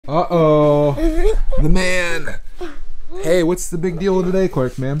Uh-oh. The man. Hey, what's the big deal today,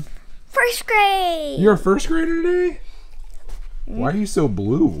 Clark, man? First grade. You're a first grader today? Why are you so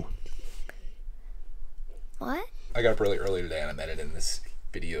blue? What? I got up really early today and I'm editing this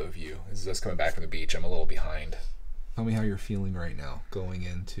video of you. This is us coming back from the beach. I'm a little behind. Tell me how you're feeling right now going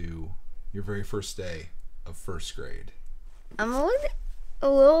into your very first day of first grade. I'm a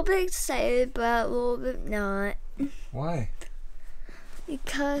little bit excited, but a little bit not. Why?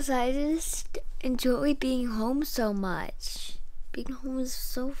 Because I just enjoy being home so much. Being home is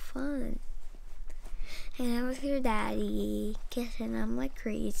so fun. And I'm with your daddy, kissing him like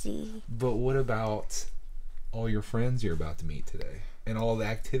crazy. But what about all your friends you're about to meet today? And all the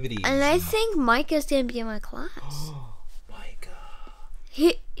activities? And I think Micah's going to be in my class. Oh, Micah.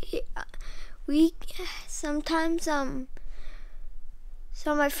 We sometimes, some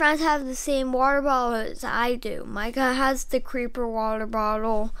of my friends have the same water bottle as I do. Micah has the creeper water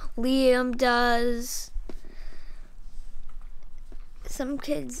bottle. Liam does. Some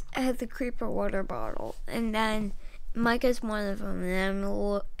kids have the creeper water bottle. And then Micah's one of them.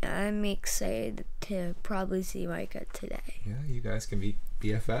 And I'm excited to probably see Micah today. Yeah, you guys can be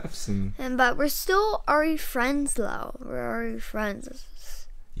BFFs. But we're still already friends, though. We're already friends.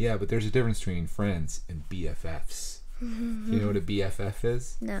 Yeah, but there's a difference between friends and BFFs. Do you know what a BFF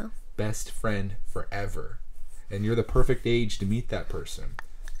is? No. Best friend forever. And you're the perfect age to meet that person.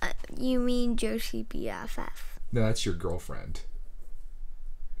 You mean Josie BFF? No, that's your girlfriend.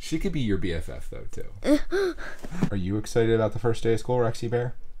 She could be your BFF, though, too. Are you excited about the first day of school, Rexy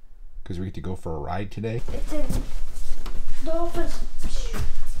Bear? Because we get to go for a ride today? It's in Dolphins.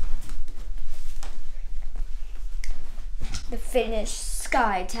 The finished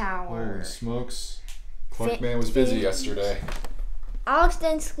Sky Tower. Oh, smokes. Clark Man was busy yesterday. Alex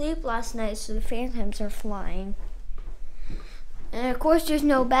didn't sleep last night, so the phantoms are flying. And of course, there's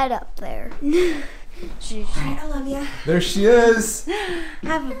no bed up there. Alright, I love you. There she is.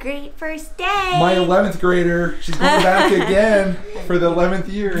 Have a great first day. My 11th grader. She's going back again for the 11th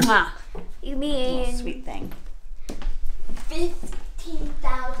year. Mwah. You mean Little sweet thing.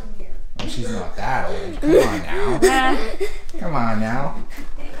 15,000 years? Oh, she's not that old. Come on now. Come on now.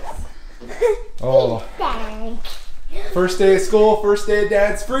 Oh. First day of school, first day of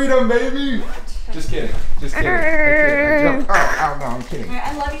dad's freedom, baby. Just kidding. Just kidding. Oh, no, I'm kidding. Alright,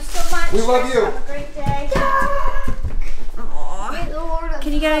 I love you so much. We love you. Have a great day. Aww.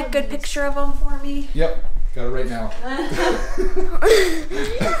 Can you get a good picture of them for me? Yep. Got it right now.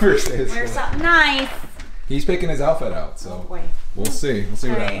 First day of school. Wear something nice. He's picking his outfit out, so Oh boy. we'll see. We'll see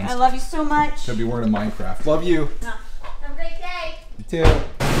what Alright, happens. I love you so much. He'll be wearing a Minecraft. Love you. Have a great day. You too.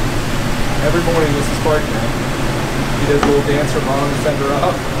 Every morning, this is Clark Man. He does a little dance for mom to send her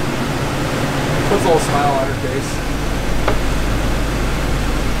up. Puts a little smile on her face.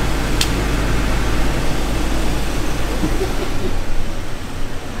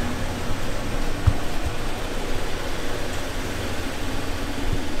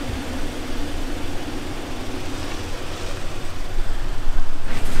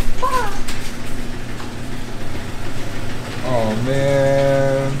 Oh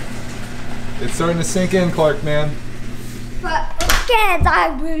man, it's starting to sink in, Clark Man. But again, I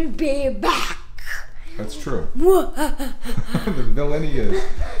will be back. That's true. The villain he is.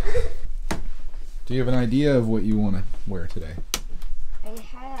 Do you have an idea of what you want to wear today? I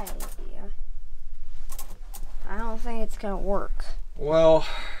had an idea. I don't think it's gonna work. Well,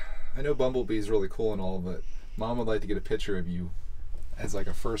 I know Bumblebee's really cool and all, but Mom would like to get a picture of you as like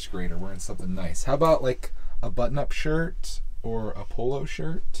a first grader wearing something nice. How about like a button-up shirt or a polo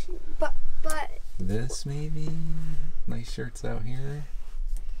shirt? But This maybe? Nice shirts out here.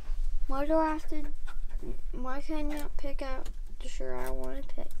 why do I have to? Why can't I not pick out the shirt I want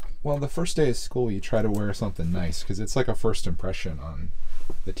to pick? Well, the first day of school, you try to wear something nice because it's like a first impression on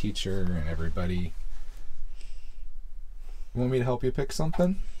the teacher and everybody. Want me to help you pick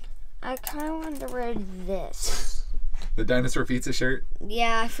something? I kind of want to wear this. The dinosaur pizza shirt?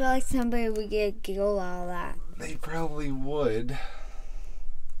 Yeah, I feel like somebody would get a giggle out of that. They probably would.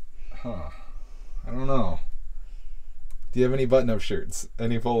 Huh. I don't know. Do you have any button-up shirts?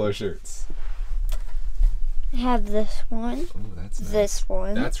 Any polo shirts? I have this one. Oh, that's nice. This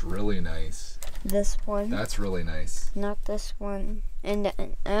one. That's really nice. This one. That's really nice. Not this one. And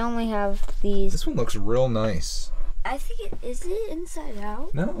I only have these. This one looks real nice. I think is it inside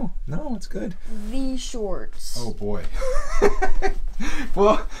out? No, it's good. These shorts. Oh boy.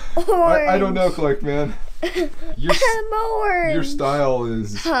 Well, I don't know, Clark Man. I'm orange. Your style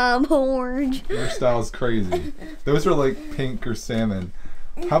is. I'm orange. Your style is crazy. Those are like pink or salmon.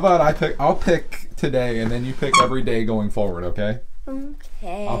 How about I'll pick today and then you pick every day going forward, okay?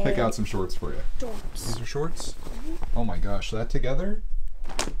 Okay. I'll pick out some shorts for you. Shorts. These are shorts? Oh my gosh, that together?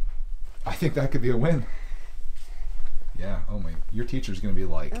 I think that could be a win. Yeah, oh my, your teacher's gonna be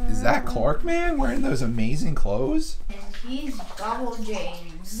like, is that Clark man wearing those amazing clothes? And he's Double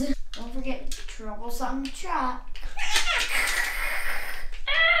James. Don't forget troublesome truck.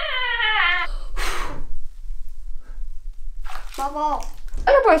 Bubble. I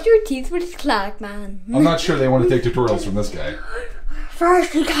gotta brush your teeth with Clark man. I'm not sure they want to take tutorials from this guy.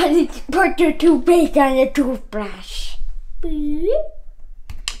 First, you gotta put your toothpaste on the toothbrush.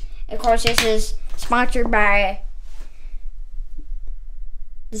 Of course, this is sponsored by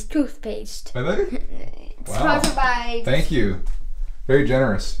this toothpaste. I think? Wow. Sponsored by. Thank you. Very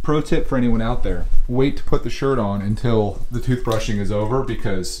generous. Pro tip for anyone out there. Wait to put the shirt on until the toothbrushing is over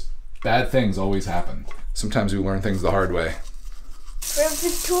because bad things always happen. Sometimes we learn things the hard way. For a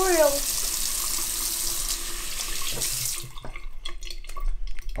tutorial.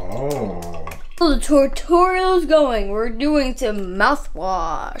 Oh. The tutorial's going. We're doing some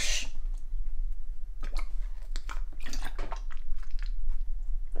mouthwash.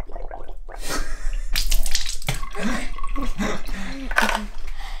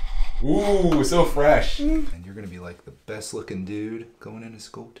 Ooh, so fresh. And you're gonna be like the best looking dude going into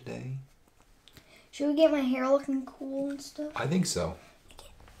school today. Should we get my hair looking cool and stuff? I think so.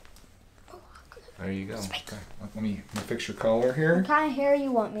 There you go. Okay. Let me fix your color here. What kind of hair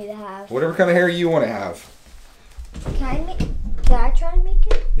you want me to have? Whatever kind of hair you want to have. Can I try to make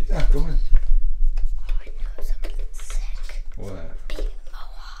it? Yeah, go ahead. Oh, I know something sick. What? Baby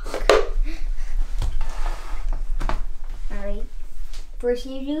mohawk. Alright. First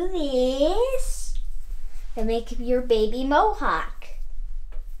you do this to make your baby mohawk.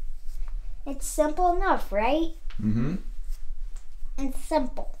 It's simple enough, right? Mm-hmm. It's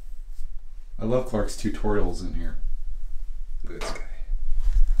simple. I love Clark's tutorials in here. Look at this guy.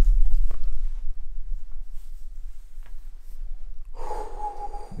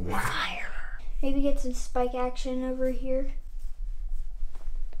 Wow. Fire. Maybe get some spike action over here.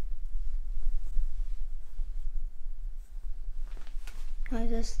 How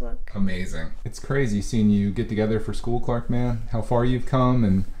does this look? Amazing. It's crazy seeing you get together for school, Clark, man. How far you've come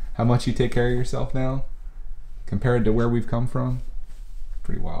and how much you take care of yourself now compared to where we've come from.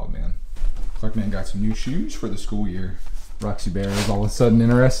 Pretty wild, man. Clark man got some new shoes for the school year. Roxy Bear is all of a sudden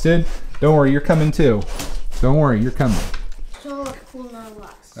interested. Don't worry, you're coming too. Don't worry, you're coming. So look cool in our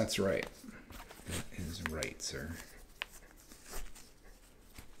box. That's right. That is right, sir.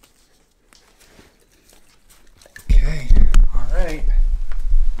 Okay, all right.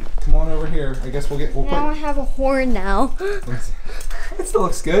 Come on over here. I guess we'll Now I have a horn now. It still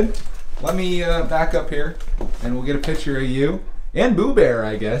looks good. Let me back up here and we'll get a picture of you and Boo Bear,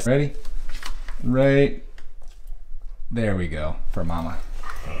 I guess. Ready? Right. There we go for Mama.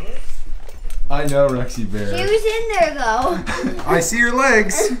 I know, Roxy Bear. She was in there though. I see your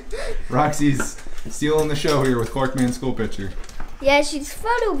legs. Roxy's stealing the show here with Clarkman's school picture. Yeah, she's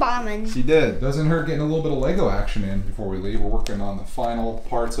photo bombing. She did. Doesn't hurt getting a little bit of Lego action in before we leave. We're working on the final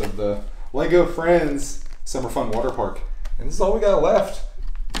parts of the Lego Friends Summer Fun Water Park. And this is all we got left.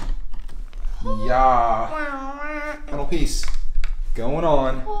 Yeah. Final piece. Going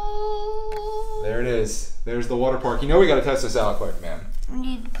on. There it is. There's the water park. You know we got to test this out, Clark, man. We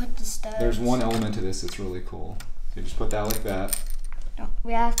need to put the studs. There's one element to this that's really cool. You just put that like that. No,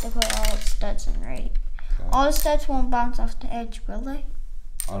 we have to put all the studs in, right? Okay. All the studs won't bounce off the edge, will they?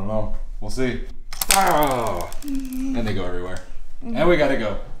 I don't know. We'll see. Oh! And they go everywhere. And we gotta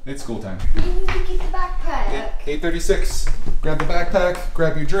go. It's school time. You need to get the backpack. 8:36. Grab the backpack.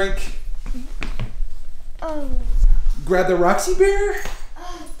 Grab your drink. Oh. Grab the Roxy Bear.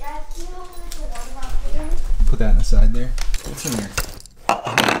 Oh, Dad, do you know where's the water bottle here? Put that in the side there. What's in there? Oh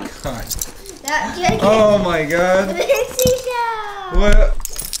my god. Oh my god. Seashell. What?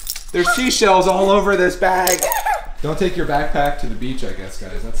 There's seashells all over this bag. Don't take your backpack to the beach, I guess,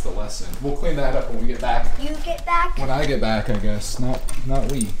 guys. That's the lesson. We'll clean that up when we get back. You get back? When I get back, I guess. Not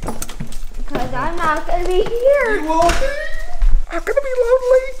we. Because I'm not going to be here. You won't be. I'm going to be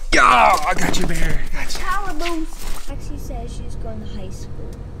lonely. Yeah, I got you, Bear. Got you. Power boost. Lexi says she's going to high school.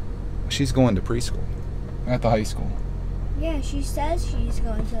 She's going to preschool. At the high school. Yeah, she says she's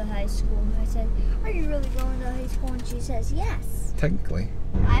going to high school. I said, are you really going to high school? And she says, yes. Technically.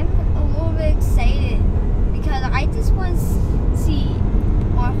 I'm a little bit excited because I just want to see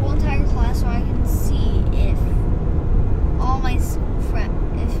my whole entire class so I can see if all my school friends,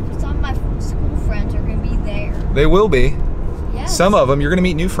 if some of my school friends are going to be there. They will be. Yes. Some of them. You're going to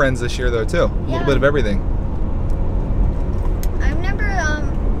meet new friends this year, though, too. A little bit of everything. I remember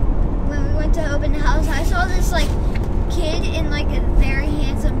when we went to open house, I saw this like kid in like a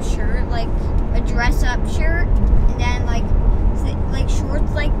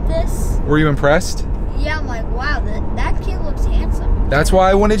Were you impressed? Yeah, I'm like, wow, that kid looks handsome. That's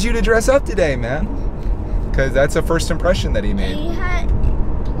why I wanted you to dress up today, man. Because that's a first impression that he And made. he had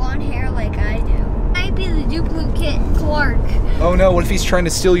blonde hair like I do. I'd be the duplicate Clark. Oh no, what if he's trying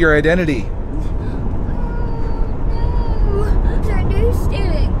to steal your identity? Oh no, our new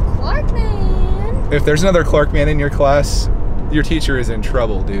student, Clark Man. If there's another Clark man in your class, your teacher is in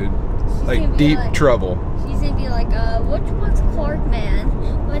trouble, dude. She's Like gonna be deep like- trouble. She's gonna be like, which one's Clark Man?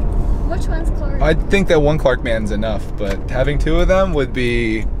 Which one's Clark? I think that one Clark man's enough, but having two of them would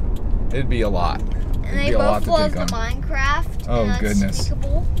be, it'd be a lot. And It'd they be a lot both to love think the on. Minecraft. Oh, and that's goodness.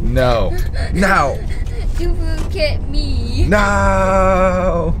 sneakable. No. No. Duplicate me. No.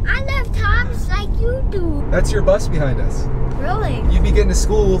 I love Toms like you do. That's your bus behind us. Really? You'd be getting to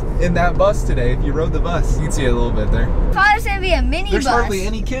school in that bus today if you rode the bus. You can see it a little bit there. Thought it was gonna be a mini There's bus. hardly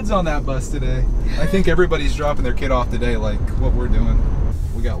any kids on that bus today. I think everybody's dropping their kid off today like what we're doing.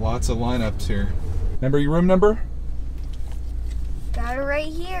 We got lots of lineups here. Remember your room number? Got it right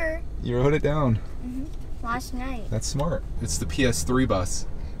here. You wrote it down. Last night. That's smart. It's the PS3 bus.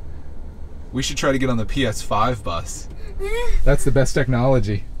 We should try to get on the PS5 bus. That's the best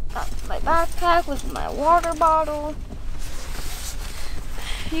technology. Got my backpack with my water bottle.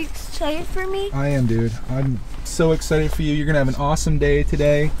 You excited for me? I am, dude. I'm so excited for you. You're gonna have an awesome day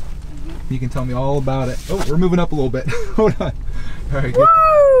today. You can tell me all about it. Oh, we're moving up a little bit. Hold on. All right, good.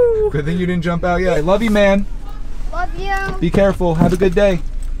 Woo! Good thing you didn't jump out yet. I love you, man. Love you. Be careful. Have a good day.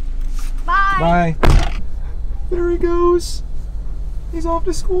 Bye. Bye. There he goes. He's off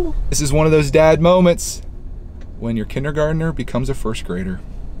to school. This is one of those dad moments when your kindergartner becomes a first grader.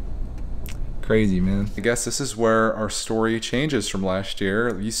 Crazy, man. I guess this is where our story changes from last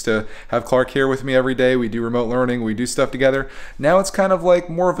year. We used to have Clark here with me every day. We do remote learning, we do stuff together. Now it's kind of like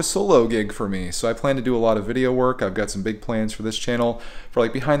more of a solo gig for me. So I plan to do a lot of video work. I've got some big plans for this channel for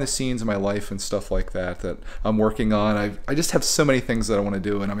like behind the scenes of my life and stuff like that I'm working on. I just have so many things that I want to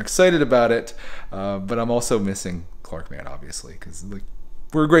do and I'm excited about it. But I'm also missing Clark Man, obviously, because like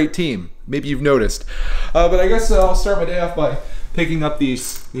we're a great team. Maybe you've noticed. But I guess I'll start my day off by picking up these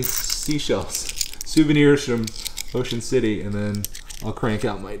seashells, souvenirs from Ocean City, and then I'll crank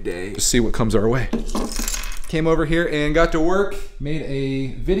out my day. Just see what comes our way. Came over here and got to work, made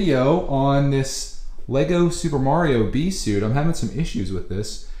a video on this Lego Super Mario bee suit. I'm having some issues with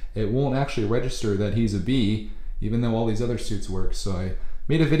this. It won't actually register that he's a bee, even though all these other suits work. So I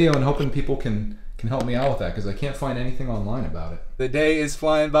made a video and hoping people can help me out with that because I can't find anything online about it. The day is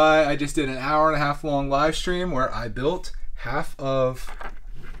flying by. I just did an 1.5 hour long live stream where I built half of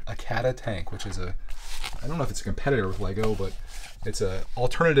a Kata tank, which is I don't know if it's a competitor with Lego, but it's an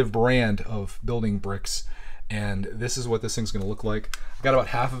alternative brand of building bricks. And this is what this thing's gonna look like. I got about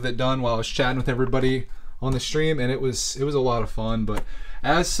half of it done while I was chatting with everybody on the stream, and it was a lot of fun. But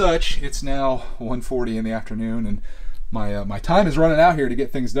as such, it's now 1:40 in the afternoon, and my time is running out here to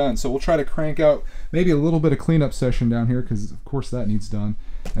get things done. So we'll try to crank out maybe a little bit of cleanup session down here, because of course that needs done,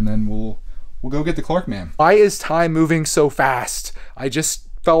 and then we'll go get the Clark Man. Why is time moving so fast? I just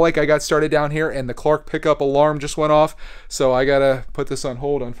felt like I got started down here and the Clark pickup alarm just went off, so I gotta put this on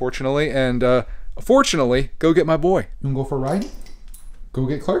hold, unfortunately, and fortunately, go get my boy. You wanna go for a ride? Go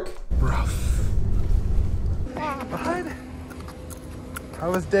get Clark? Rough. Bud?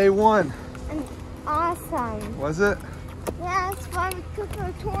 How was day one? Awesome. Was it? Yeah, that's why we took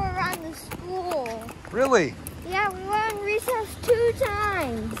a tour around the school. Really? Yeah, we went on recess 2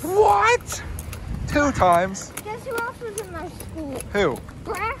 times. What? 2 times? Guess who else was in my school? Who?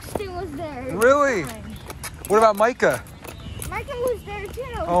 Braxton was there. Really? What about Micah? Micah was there too.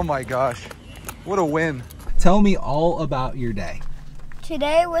 Oh my gosh. What a win. Tell me all about your day.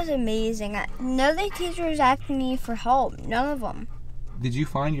 Today was amazing. None of the teachers asked me for help. None of them. Did you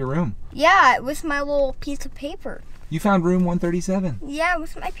find your room? Yeah, with my little piece of paper. You found room 137. Yeah,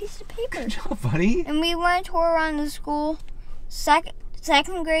 with my piece of paper. Good job, buddy. And we went to tour around the school, second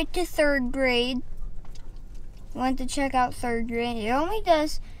grade to 3rd grade. We went to check out 3rd grade. It only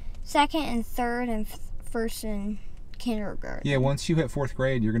does 2nd and 3rd and 1st and kindergarten. Yeah, once you hit 4th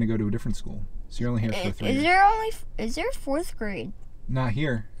grade, you're gonna go to a different school. So you're only here for 3 years. Is there 4th grade? Not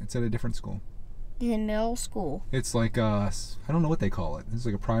here. It's at a different school. In middle school. It's like I don't know what they call it. It's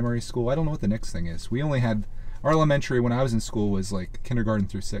like a primary school. I don't know what the next thing is. We only had our elementary when I was in school was like kindergarten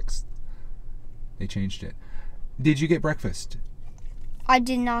through 6th. They changed it. Did you get breakfast? I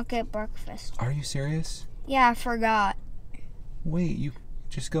did not get breakfast. Are you serious? Yeah, I forgot. Wait, you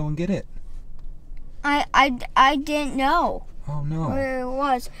just go and get it. I didn't know Oh no. where it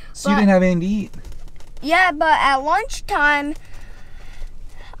was. So you didn't have anything to eat? Yeah, but at lunchtime,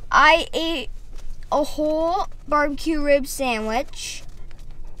 I ate a whole barbecue rib sandwich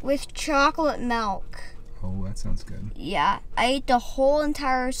with chocolate milk. Oh, that sounds good. Yeah, I ate the whole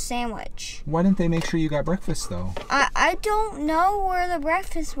entire sandwich. Why didn't they make sure you got breakfast though? I don't know where the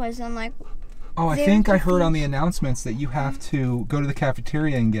breakfast was. I'm like, Oh, I think I heard on the announcements that you have to go to the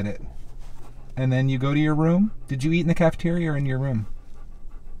cafeteria and get it. And then you go to your room? Did you eat in the cafeteria or in your room?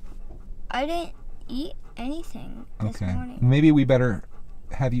 I didn't eat anything this morning. Maybe we better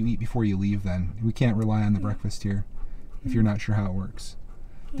have you eat before you leave then. We can't rely on the breakfast here if you're not sure how it works.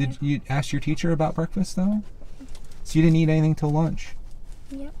 Yeah. Did you ask your teacher about breakfast though? So you didn't eat anything till lunch?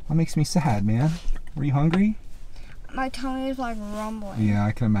 Yep. That makes me sad, man. Were you hungry? My tummy is like rumbling. Yeah,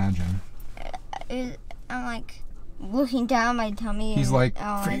 I can imagine. I'm like looking down my tummy. He's and, like,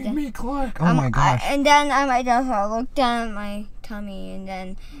 feed me, Clark. Oh my gosh. And then I just look down at my tummy, and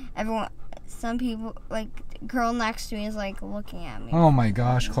then some people, like the girl next to me is like looking at me. Oh my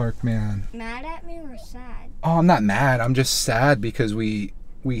gosh, Clark, man. Mad at me or sad? Oh, I'm not mad. I'm just sad because we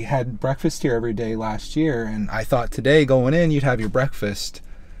had breakfast here every day last year, and I thought today going in you'd have your breakfast,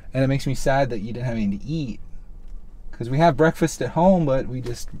 and it makes me sad that you didn't have anything to eat. Because we have breakfast at home, but we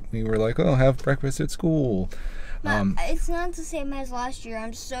were like, oh, have breakfast at school. It's not the same as last year.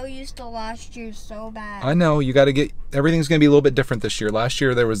 I'm so used to last year so bad. I know, you got to get, everything's going to be a little bit different this year. Last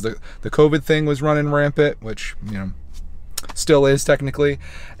year there was the COVID thing was running rampant, which, you know, still is technically,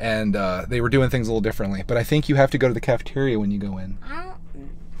 and they were doing things a little differently. But I think you have to go to the cafeteria when you go in. I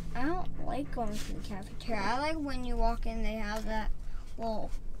don't like going to the cafeteria. I like when you walk in, they have that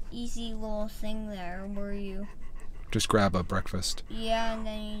easy little thing there where you just grab a breakfast. Yeah, and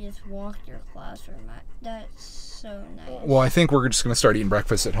then you just walk to your classroom. That's so nice. Well, I think we're just going to start eating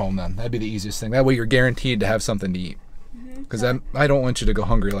breakfast at home then. That'd be the easiest thing. That way you're guaranteed to have something to eat. Because I don't want you to go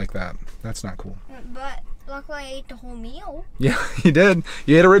hungry like that. That's not cool. But luckily I ate the whole meal. Yeah, you did.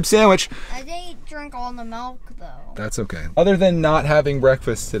 You ate a rib sandwich. I didn't drink all the milk, though. That's okay. Other than not having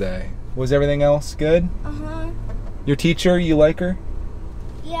breakfast today, was everything else good? Uh-huh. Your teacher, you like her?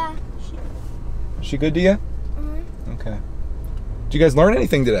 Yeah. She good to you? Okay. Did you guys learn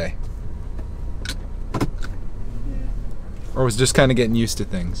anything today? Or was it just kind of getting used to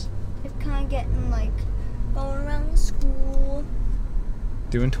things? Just kind of getting, like, going around the school.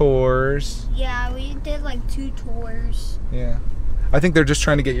 Doing tours. Yeah, we did, like, 2 tours. Yeah. I think they're just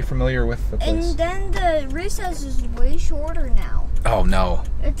trying to get you familiar with the place. And then the recess is way shorter now. Oh, no.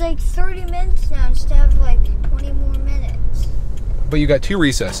 It's like 30 minutes now instead of, like, 20 more minutes. But you got 2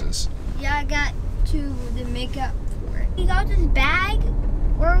 recesses. Yeah, I got 2 to make up. We got this bag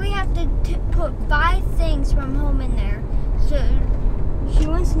where we have to put 5 things from home in there. So she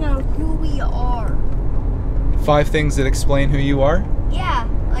wants to know who we are. 5 things that explain who you are? Yeah,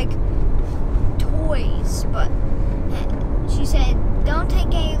 like toys. But she said, don't take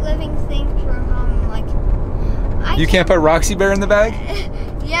any living things from home. Like, you can't put Roxy Bear in the bag?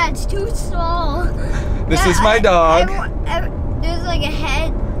 Yeah, it's too small. This is my dog. There's like a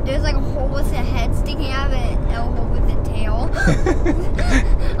head. There's like a hole with a head sticking out of it and a hole with a tail.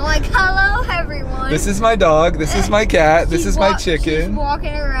 I'm like, hello, everyone. This is my dog. This is my cat. This is my chicken. She's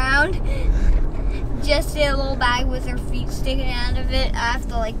walking around just in a little bag with her feet sticking out of it. I have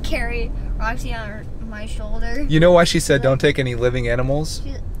to like carry Roxy on my shoulder. You know why she said don't take any living animals?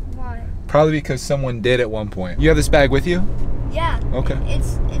 Why? Probably because someone did at one point. You have this bag with you? Yeah. Okay. It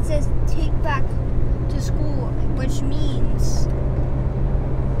says take back to school, which means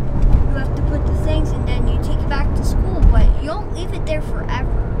you have to put the things and then you take it back to school, but you don't leave it there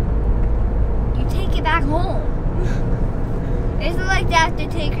forever. You take it back home. It's like they have to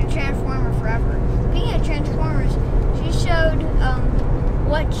take a transformer forever. Speaking of transformers, she showed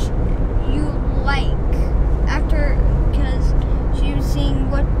what you like after, because she was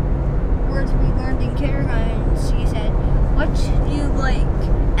seeing what words we learned in kindergarten. She said, what do you like?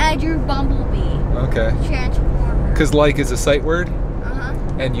 Add your Bumblebee. Okay. Transformer. Because like is a sight word? Uh-huh.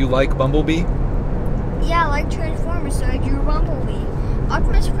 And you like Bumblebee? Yeah, I like Transformers, so I drew Bumblebee.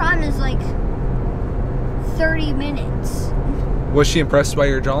 Optimus Prime is like 30 minutes. Was she impressed by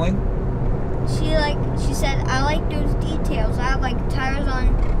your drawing? She said, I like those details. I have like tires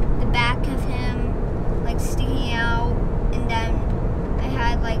on the back of him, like sticking out, and then I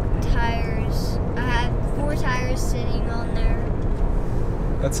had like tires. I had 4 tires sitting on there.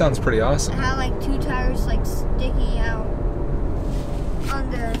 That sounds pretty awesome. I had like 2 tires like sticking out on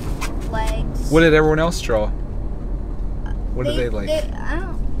their legs. What did everyone else draw? What did they like? I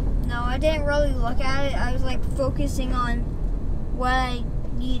don't know. I didn't really look at it. I was like focusing on what I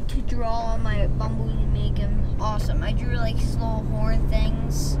need to draw on my Bumblebee to make him awesome. I drew like little horn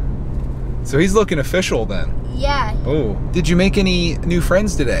things. So he's looking official then. Yeah. Oh. Did you make any new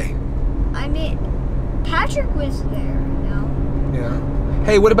friends today? I mean, Patrick was there, you know. Yeah.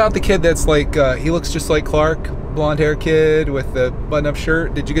 Hey, what about the kid that's like, he looks just like Clark, blonde hair kid with the button-up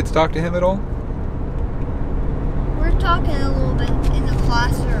shirt? Did you get to talk to him at all? We're talking a little bit in the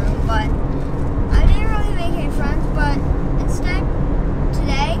classroom, but I didn't really make any friends. But instead,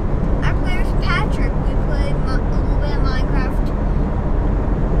 today, I played with Patrick. We played a little bit of Minecraft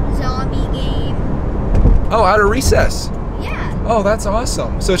zombie game. Oh, out of recess. Yeah. Oh, that's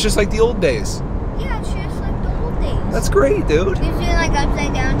awesome. So it's just like the old days. Yeah, it's just like the old days. That's great, dude. We was doing like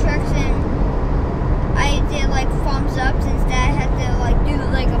upside down tricks, and I did like thumbs ups instead. I had to like do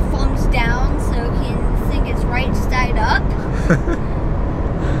like a thumbs down so he can think it's right side up.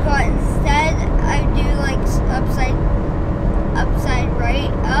 But instead, I do like upside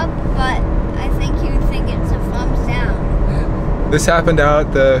right up, but I think he would think it's a thumbs down. This happened out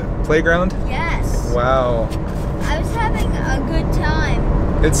at the playground? Yes. Wow. I was having a good time.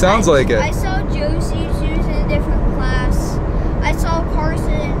 It sounds like it. I saw Josie, she was in a different class. I saw Carson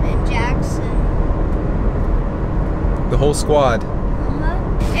and Jackson. The whole squad. Uh-huh.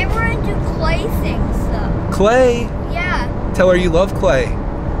 And we're gonna do clay things though. Clay? Yeah. Tell her you love clay.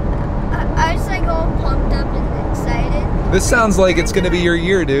 I was like all pumped up and excited. This sounds like it's gonna be your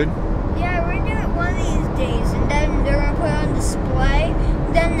year, dude. Yeah, we're gonna do it one of these days, and then they're gonna put it on display.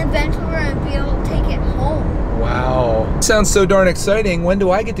 Then eventually we're gonna be able to take it home. Wow. Sounds so darn exciting. When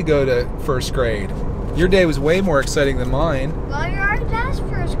do I get to go to first grade? Your day was way more exciting than mine. Well, you're already past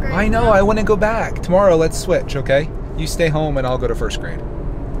first grade. I know, now. I want to go back. Tomorrow, let's switch, okay? You stay home and I'll go to first grade. Oh,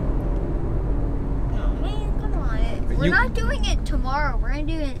 man, come on. We're not doing it tomorrow. We're gonna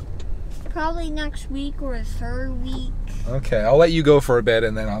do it probably next week or the third week. Okay, I'll let you go for a bit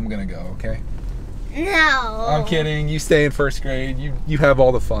and then I'm gonna go, okay? No. I'm kidding. You stay in first grade. You have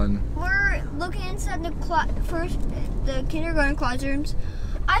all the fun. We're looking inside the the kindergarten classrooms.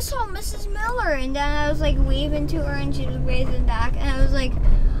 I saw Mrs. Miller, and then I was like waving to her, and she was waving back, and I was like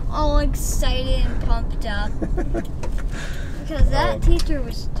all excited and pumped up because that teacher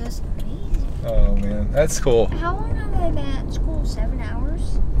was just amazing. Oh man, that's cool. How long have I been at school? 7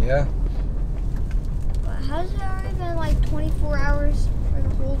 hours. Yeah. But how's it already been like 24 hours for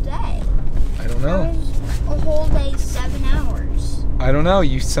the whole day? I don't know. How is a whole day 7 hours? I don't know.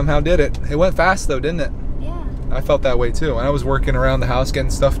 You somehow did it. It went fast though, didn't it? Yeah. I felt that way too. When I was working around the house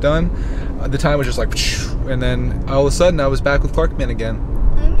getting stuff done, the time was just like, and then all of a sudden I was back with Clarkman again.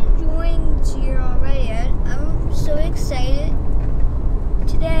 I'm enjoying this year already. I'm so excited.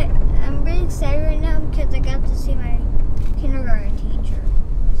 Today, I'm really excited right now because I got to see my kindergarten teacher.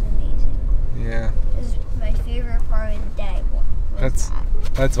 It was amazing. Yeah. It was my favorite part of the day.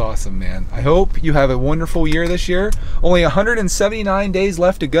 That's awesome, man. I hope you have a wonderful year this year. Only 179 days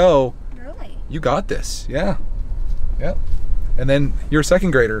left to go. Really? You got this. Yeah. Yep. And then you're a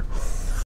second grader.